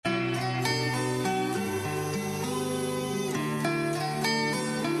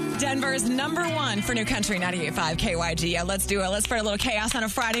Denver's number one for New Country 98.5 KYG. Let's do it. Let's spread a little chaos on a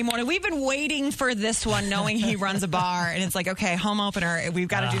Friday morning. We've been waiting for this one, knowing he runs a bar, and it's like, okay, home opener. We've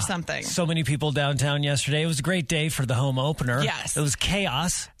got to do something. So many people downtown yesterday. It was a great day for the home opener. Yes. It was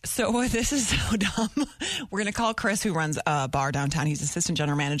chaos. So this is so dumb. We're going to call Chris, who runs a bar downtown. He's assistant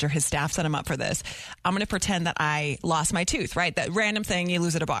general manager. His staff set him up for this. I'm going to pretend that I lost my tooth, right? That random thing you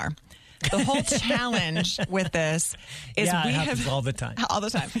lose at a bar. The whole challenge with this is it happens all the time. All the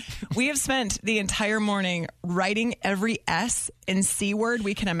time. We have spent the entire morning writing every S and C word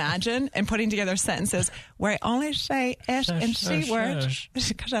we can imagine and putting together sentences where I only say S and C words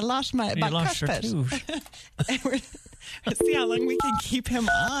because I lost my bicuspid. And we're see how long we can keep him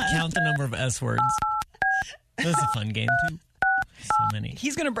on. Count the number of S words. That's a fun game, too. So many.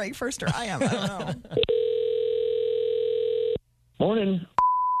 He's going to break first, or I am. I don't know. Morning,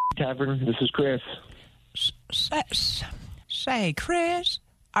 Tavern. This is Chris. Say, Chris,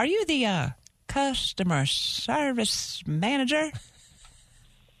 are you the customer service manager?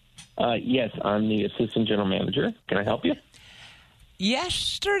 Yes, I'm the assistant general manager. Can I help you?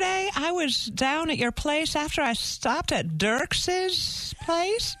 Yesterday, I was down at your place after I stopped at Dirks's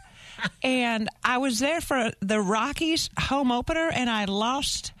place, and I was there for the Rockies home opener, and I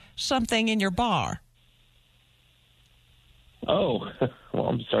lost something in your bar. Oh, well,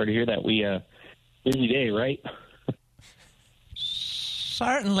 I'm sorry to hear that. Busy day, right?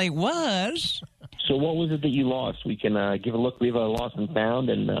 Certainly was. So what was it that you lost? We can give a look. We have a lost and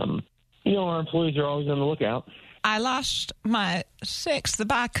found, and, our employees are always on the lookout. I lost my sixth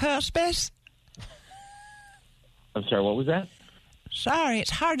bicuspid. I'm sorry, what was that? Sorry,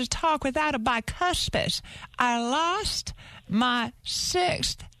 it's hard to talk without a bicuspid. I lost my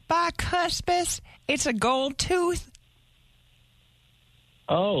sixth bicuspid. It's a gold tooth.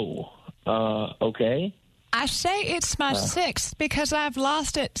 Oh, okay. I say it's my sixth because I've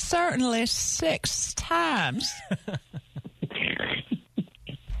lost it certainly 6 times.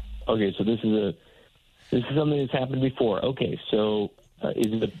 Okay, so this is something that's happened before. Okay, so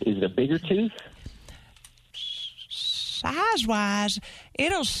is it a bigger tooth? Size-wise,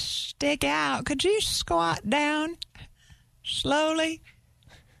 it'll stick out. Could you squat down slowly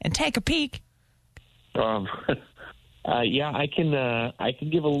and take a peek? Yeah, I can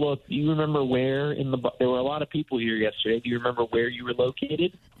give a look. Do you remember where there were a lot of people here yesterday. Do you remember where you were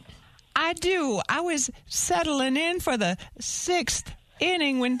located? I do. I was settling in for the 6th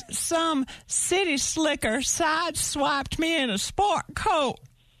inning when some city slicker sideswiped me in a sport coat.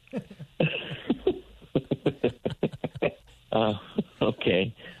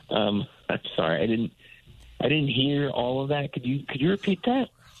 Okay. I'm sorry. I didn't hear all of that. Could you repeat that?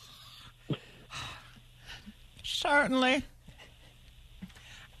 Certainly.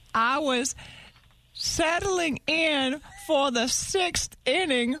 I was settling in for the 6th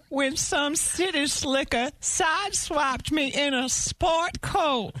inning when some city slicker sideswiped me in a sport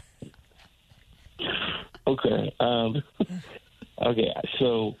coat. Okay. Okay,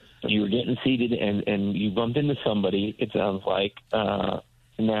 so you were getting seated and you bumped into somebody, it sounds like.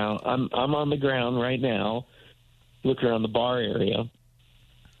 Now, I'm on the ground right now, looking around the bar area.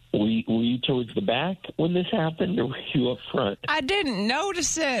 Were you towards the back when this happened, or were you up front? I didn't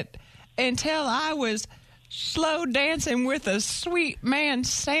notice it until I was slow dancing with a sweet man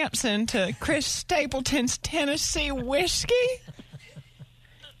Samson to Chris Stapleton's Tennessee whiskey.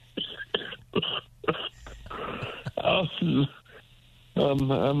 I'm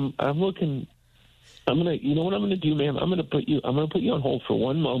looking. You know what I'm gonna do, ma'am? I'm gonna put you on hold for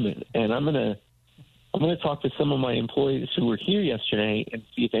one moment, and I'm gonna talk to some of my employees who were here yesterday and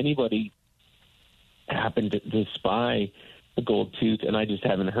see if anybody happened to spy the gold tooth, and I just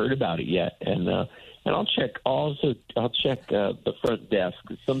haven't heard about it yet. And I'll check also. I'll check the front desk.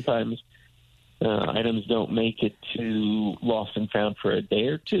 Sometimes items don't make it to lost and found for a day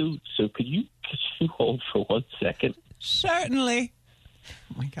or two. So could you hold for 1 second? Certainly.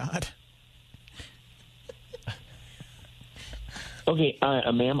 Oh my God. Okay,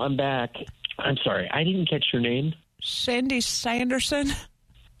 ma'am, I'm back. I'm sorry, I didn't catch your name. Cindy Sanderson.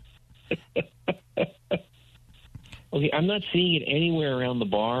 Okay, I'm not seeing it anywhere around the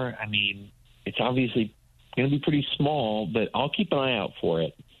bar. I mean, it's obviously going to be pretty small, but I'll keep an eye out for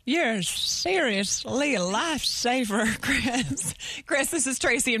it. You're seriously a lifesaver, Chris. Chris, this is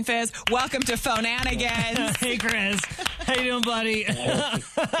Tracy and Fez. Welcome to Phonanigans. Hey, Chris. How you doing, buddy?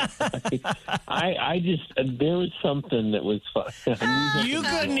 I just, there was something that was fun. You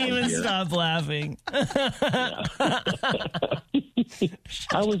couldn't even stop laughing.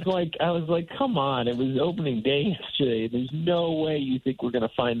 I was like, come on! It was opening day yesterday. There's no way you think we're going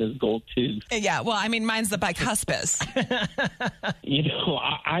to find this gold tooth. Yeah, well, I mean, mine's the bicuspis.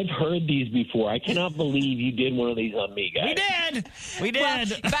 I've heard these before. I cannot believe you did one of these on me, guys. We did. Well,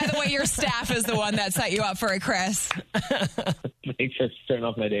 by the way, your staff is the one that set you up for it, Chris. Make sure to start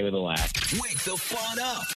off my day with a laugh. Wake the fun up.